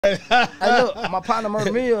Hey, look, my partner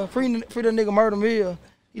Murder Mill, free the nigga Murder Mill.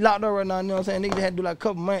 He locked up right now, you know what I'm saying? Nigga had to do like a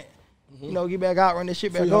couple months. You know, get back out, run this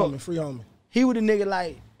shit back up. Free homie. He was the nigga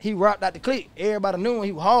like, he rapped out the clique. Everybody knew him.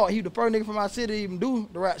 He was hard. He was the first nigga from my city to even do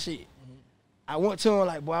the rap shit. I went to him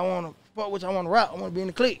like, boy, I want to fuck with you. I want to rap. I want to be in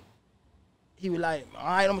the clique. He was like, all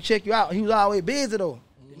right, I'm going to check you out. He was always busy, though.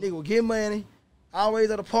 The nigga would get money, always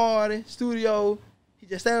at a party, studio. He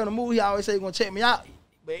just stayed on the move. He always said he going to check me out.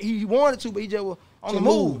 But he wanted to, but he just was on the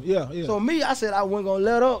move. Yeah. So me, I said I wasn't going to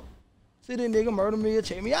let up. See this nigga Murder Me,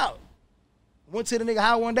 check me out. Went to the nigga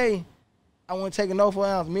house one day. I went taking no for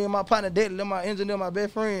ounce. Me and my partner, Deadly, my engineer, my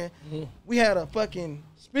best friend, we had a fucking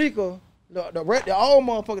speaker, the old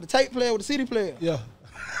motherfucker, the tape player with the CD player. Yeah.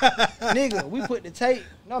 Nigga, we put the tape.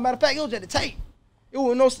 No, matter of fact, it was just the tape. It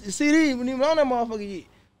was no CD, we wasn't even on that motherfucker yet.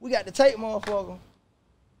 We got the tape, motherfucker.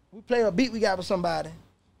 We play a beat we got for somebody.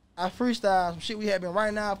 I freestyle some shit we had been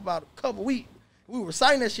writing out for about a couple weeks. We were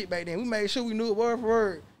reciting that shit back then. We made sure we knew it word for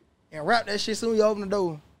word and rapped that shit soon as we opened the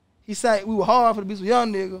door. He said we were hard for the beats with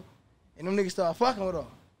young nigga. And them niggas started fucking with us.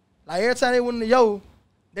 Like every time they went in the yo,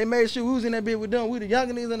 they made sure we was in that bitch with them. We the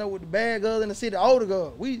younger niggas in there with the bad girls in the city, the older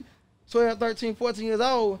girls. We 12, 13, 14 years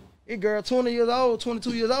old. It girl 20 years old,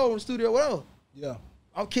 22 years old in the studio with us. Yeah.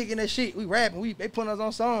 I'm kicking that shit. We rapping. They putting us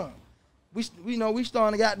on song. We know we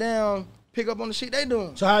starting to goddamn pick up on the shit they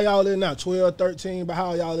doing. So how y'all in now? 12, 13, but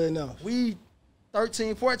how y'all in now? We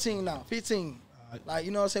 13, 14 now, 15. Right. Like,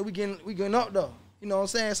 you know what I'm saying? We getting up though. You know what I'm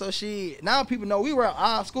saying? So shit, now people know we were at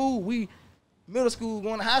our school, we middle school,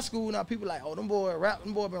 going to high school, now people like, oh, them boy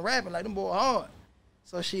been rapping, like them boy hard.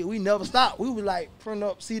 So shit, we never stopped. We was like print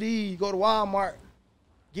up CDs, go to Walmart,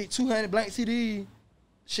 get 200 blank CDs,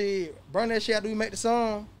 shit, burn that shit after we make the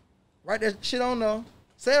song, write that shit on there,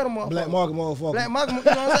 sell them motherfuckers. Black market motherfucker. Black market, you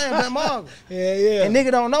know what I'm saying? Black market. Yeah. And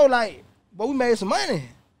nigga don't know, like, but we made some money.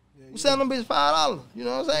 We selling them bitches $5, you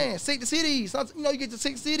know what I'm saying? 60 CDs, you know, you get to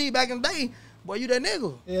 60 CDs back in the day. Boy, you that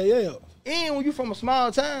nigga. Yeah. And when you from a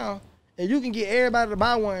small town and you can get everybody to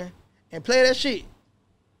buy one and play that shit,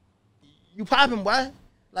 you popping, boy.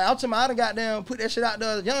 Like, I'm talking about I done got down, put that shit out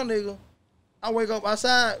there as a young nigga. I wake up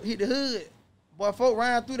outside, hit the hood. Boy, folk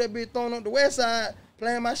riding through that bitch, throwing up the west side,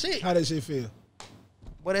 playing my shit. How that shit feel?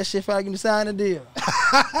 Boy, that shit felt like you signed a deal.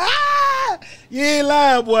 You ain't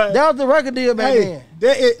lying, boy. That was the record deal back then.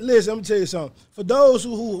 Listen, I'm gonna tell you something. For those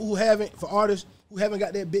who haven't, for artists who haven't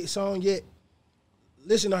got that big song yet,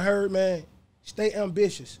 listen to her, man. Stay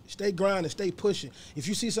ambitious. Stay grinding. Stay pushing. If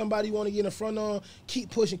you see somebody you want to get in front of, keep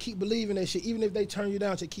pushing. Keep believing that shit. Even if they turn you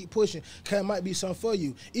down, to keep pushing. Because it might be something for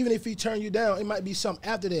you. Even if he turn you down, it might be something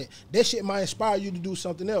after that. That shit might inspire you to do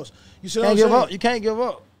something else. You see what I'm saying? You can't give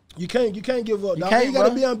up. You can't give up, dog. You got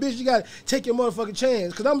to be ambitious. You got to take your motherfucking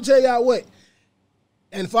chance. Because I'm going to tell y'all what.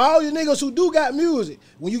 And for all you niggas who do got music,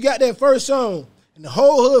 when you got that first song, and the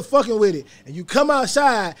whole hood fucking with it, and you come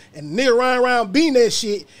outside and nigga run around beating that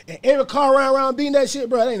shit, and every car run around beating that shit,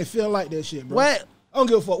 bro, it ain't a feeling like that shit, bro. What? I don't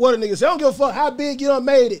give a fuck what a nigga say. I don't give a fuck how big you done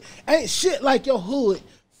made it. Ain't shit like your hood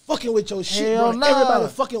fucking with your shit, Hell bro. nah.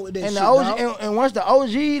 Everybody fucking with that and shit, the OG, and once the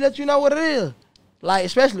OG let you know what it is, like,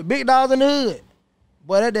 especially big dogs in the hood,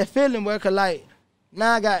 boy, that feeling, boy, cause like,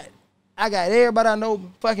 now I got everybody I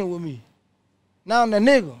know fucking with me. Now I'm the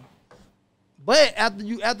nigga. But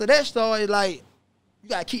after that story, like, you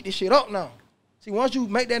gotta keep this shit up now. See, once you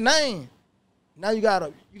make that name, now you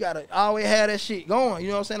gotta always have that shit going. You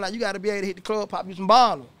know what I'm saying? Like, you gotta be able to hit the club, pop you some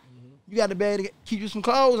bottles. You gotta be able to keep you some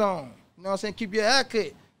clothes on. You know what I'm saying? Keep your hair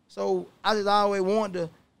cut. So I just always wanted to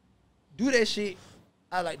do that shit.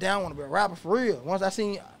 I like, damn, I want to be a rapper for real. Once I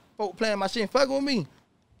seen folk playing my shit and fucking with me,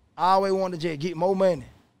 I always wanted to just get more money.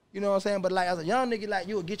 You know what I'm saying? But like, as a young nigga, like,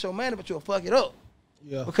 you'll get your money, but you'll fuck it up.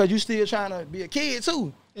 Yeah. Because you still trying to be a kid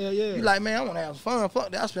too. Yeah. You like, man, I want to have some fun.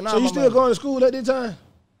 Fuck that. I spend all my money. So you still going to school at that time?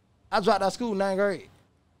 I dropped out of school in 9th grade.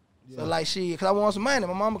 Yeah. So like, shit, because I want some money.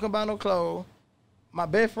 My mama couldn't buy no clothes. My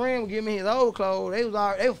best friend would give me his old clothes. They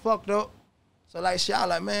was fucked up. So like, shit, I was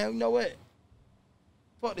like, man, you know what?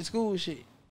 Fuck the school shit.